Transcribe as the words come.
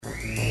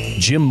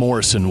Jim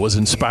Morrison was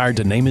inspired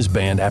to name his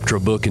band after a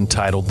book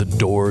entitled The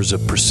Doors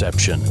of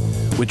Perception,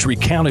 which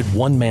recounted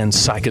one man's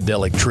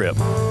psychedelic trip.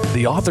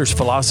 The author's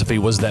philosophy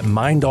was that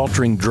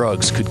mind-altering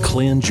drugs could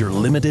cleanse your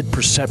limited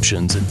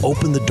perceptions and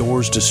open the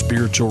doors to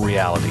spiritual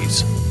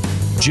realities.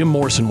 Jim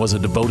Morrison was a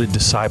devoted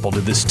disciple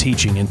to this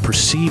teaching and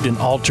perceived an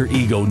alter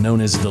ego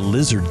known as the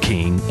Lizard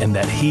King and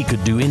that he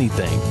could do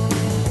anything.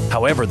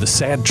 However, the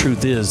sad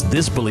truth is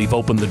this belief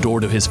opened the door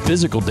to his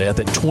physical death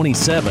at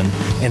 27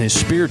 and his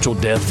spiritual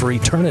death for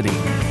eternity.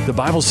 The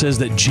Bible says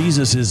that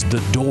Jesus is the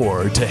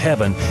door to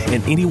heaven,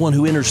 and anyone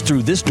who enters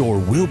through this door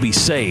will be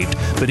saved,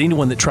 but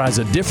anyone that tries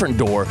a different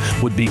door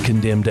would be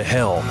condemned to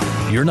hell.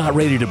 You're not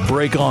ready to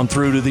break on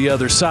through to the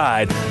other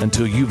side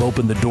until you've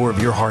opened the door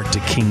of your heart to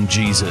King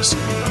Jesus.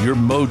 Your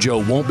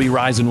mojo won't be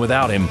rising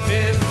without him.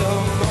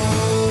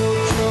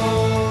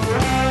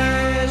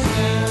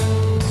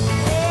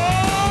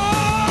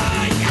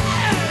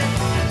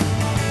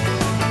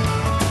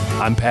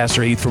 I'm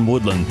Pastor Heath from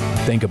Woodland.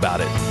 Think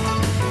about it.